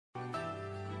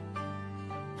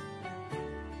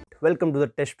Welcome to the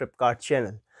Test Prep Card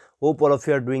channel. Hope all of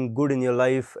you are doing good in your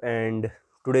life, and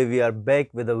today we are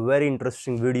back with a very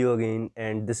interesting video again,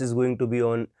 and this is going to be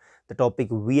on the topic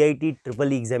VIT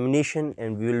EEE examination,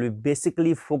 and we will be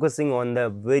basically focusing on the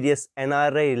various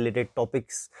NRI related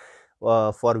topics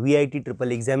for VIT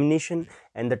EEE examination.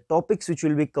 And the topics which we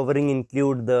will be covering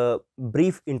include the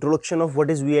brief introduction of what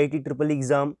is VIT EEE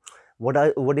exam, what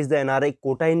is the NRI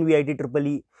quota in VIT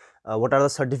EEE, what are the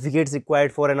certificates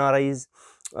required for NRIs,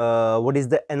 what is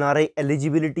the NRI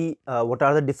eligibility, what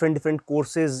are the different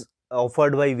courses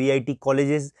offered by VIT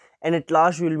colleges, and at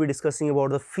last we will be discussing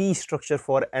about the fee structure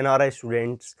for NRI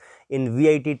students in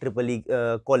VIT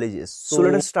EEE colleges. So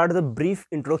let us start the brief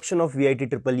introduction of VIT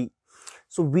EEE.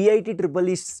 So VIT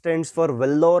EEE stands for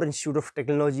Vellore Institute of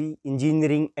Technology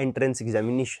Engineering Entrance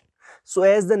Examination. So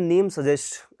as the name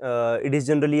suggests, it is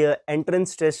generally an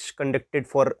entrance test conducted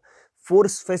for 4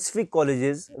 specific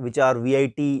colleges, which are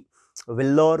VIT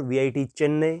Vellore, VIT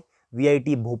Chennai,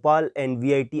 VIT Bhopal, and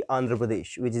VIT Andhra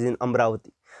Pradesh, which is in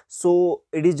Amaravati. So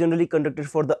it is generally conducted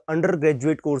for the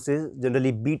undergraduate courses,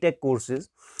 generally BTech courses,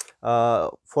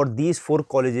 for these 4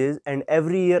 colleges, and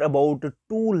every year about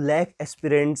 2 lakh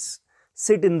aspirants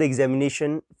sit in the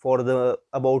examination for the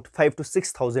about 5 to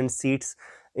 6,000 seats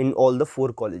in all the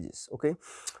 4 colleges. Okay,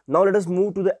 now let us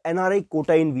move to the NRI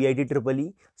quota in VIT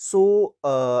EEE. So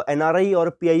NRI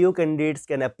or PIO candidates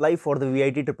can apply for the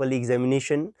VIT EEE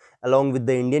examination along with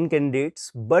the Indian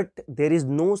candidates, but there is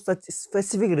no such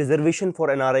specific reservation for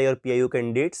NRI or PIO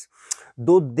candidates,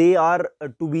 though they are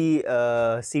to be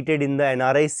seated in the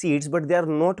NRI seats, but they are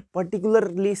not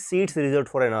particularly seats reserved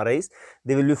for NRIs.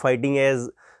 They will be fighting as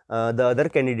the other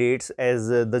candidates, as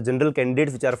the general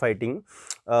candidates which are fighting,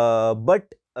 but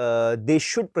they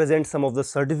should present some of the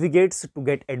certificates to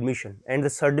get admission, and the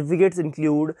certificates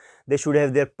include they should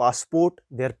have their passport,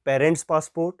 their parents'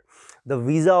 passport, the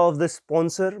visa of the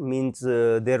sponsor, means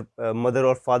their mother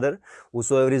or father,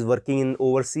 whosoever is working in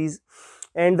overseas,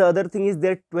 and the other thing is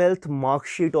their 12th mark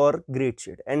sheet or grade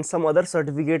sheet, and some other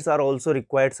certificates are also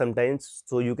required sometimes.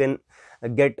 So you can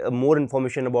get more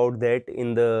information about that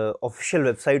in the official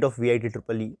website of VIT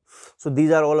EEE. So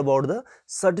these are all about the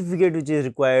certificate which is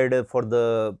required for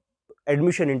the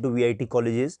admission into VIT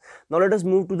colleges. Now let us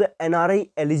move to the NRI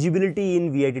eligibility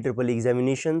in VIT EEE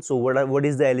examination. So what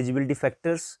is the eligibility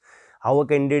factors, how a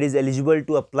candidate is eligible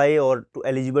to apply or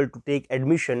eligible to take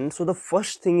admission. So the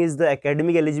first thing is the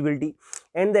academic eligibility,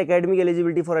 and the academic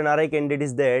eligibility for NRI candidate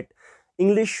is that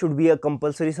English should be a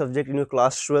compulsory subject in your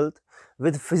class 12th,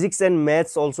 with physics and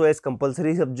maths also as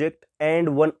compulsory subject,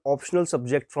 and one optional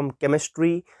subject from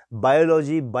chemistry,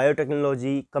 biology,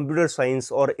 biotechnology, computer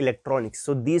science or electronics.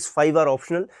 So these 5 are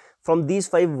optional. From these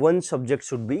 5, one subject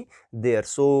should be there.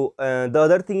 So the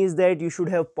other thing is that you should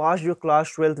have passed your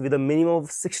class 12th with a minimum of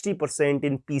 60%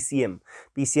 in PCM.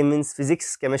 PCM means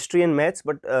physics, chemistry and maths,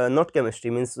 but not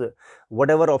chemistry, means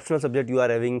whatever optional subject you are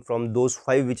having from those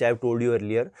 5 which I have told you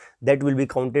earlier, that will be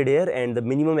counted here, and the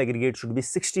minimum aggregate should be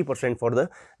 60% for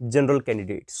the general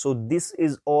candidates. So this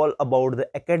is all about the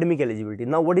academic eligibility.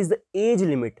 Now what is the age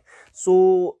limit?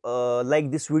 So like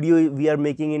this video we are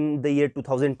making in the year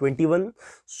 2021,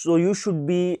 so you should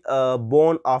be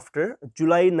born after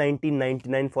July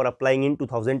 1999 for applying in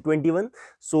 2021.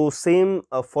 So same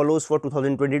follows for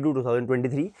 2022,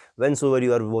 2023, whensoever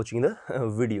you are watching the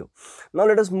video. Now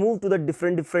let us move to the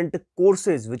different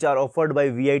courses which are offered by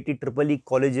VIT EEE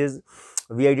colleges,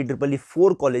 VIT EEE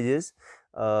 4 colleges.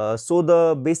 So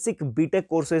the basic BTech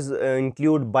courses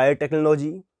include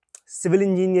biotechnology, civil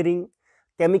engineering,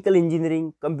 chemical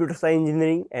engineering, computer science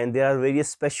engineering, and there are various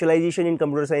specialization in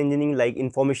computer science engineering like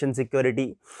information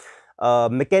security,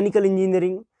 mechanical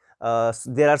engineering.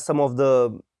 There are some of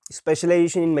the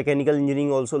specialization in mechanical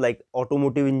engineering also, like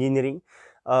automotive engineering.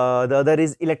 The other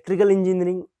is electrical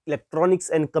engineering, electronics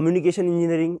and communication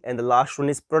engineering, and the last one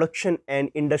is production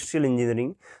and industrial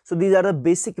engineering. So these are the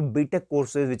basic BTech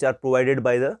courses which are provided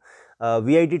by the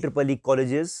VIT EEE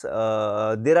colleges.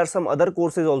 There are some other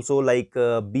courses also like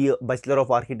Bachelor of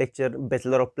Architecture,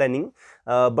 Bachelor of Planning,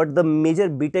 but the major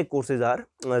BTech courses are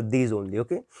these only.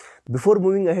 Okay, before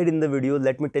moving ahead in the video,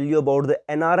 let me tell you about the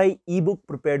NRI ebook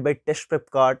prepared by Test Prep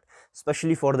Card,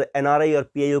 especially for the NRI or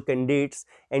PIO candidates,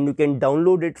 and you can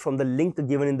download it from the link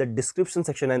given in the description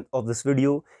section of this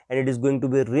video, and it is going to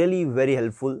be really very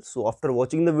helpful. So after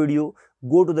watching the video,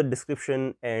 go to the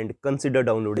description and consider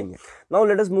downloading it. Now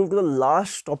let us move to the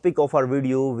last topic of our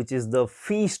video, which is the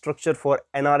fee structure for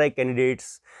NRI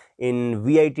candidates in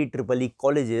VIT EEE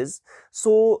colleges.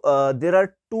 So there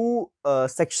are 2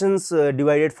 sections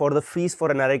divided for the fees for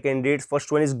NRI candidates.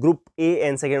 First one is Group A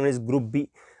and second one is Group B.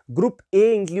 Group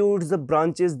A includes the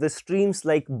branches, the streams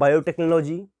like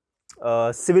biotechnology,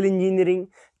 civil engineering,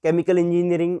 chemical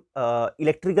engineering,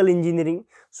 electrical engineering.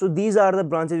 So these are the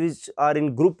branches which are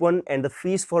in group 1, and the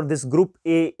fees for this group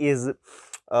A is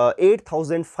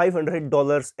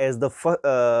 $8,500 as the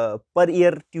per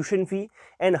year tuition fee,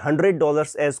 and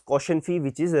 $100 as caution fee,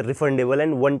 which is refundable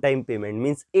and one time payment.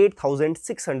 Means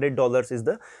 $8,600 is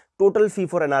the total fee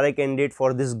for NRI candidate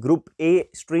for this group A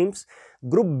streams.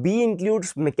 Group B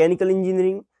includes mechanical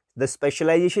engineering, the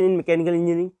specialization in mechanical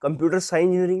engineering, computer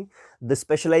science engineering, the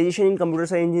specialization in computer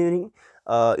science engineering,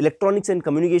 electronics and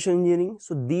communication engineering.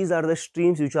 So these are the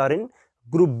streams which are in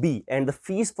group B, and the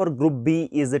fees for group B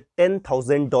is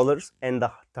 $10,000, and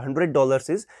the $100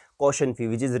 is caution fee,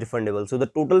 which is refundable. So the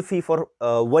total fee for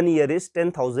 1 year is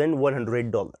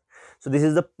 $10,100. So this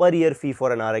is the per year fee for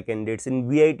NRI candidates in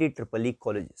VIT EEE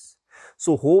colleges.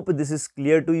 So hope this is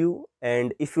clear to you,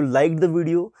 and if you liked the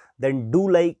video, then do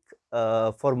like.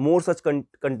 For more such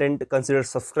content, consider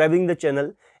subscribing the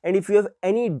channel, and if you have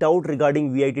any doubt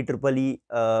regarding VIT EEE,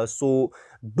 so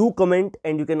do comment,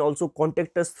 and you can also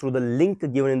contact us through the link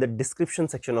given in the description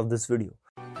section of this video.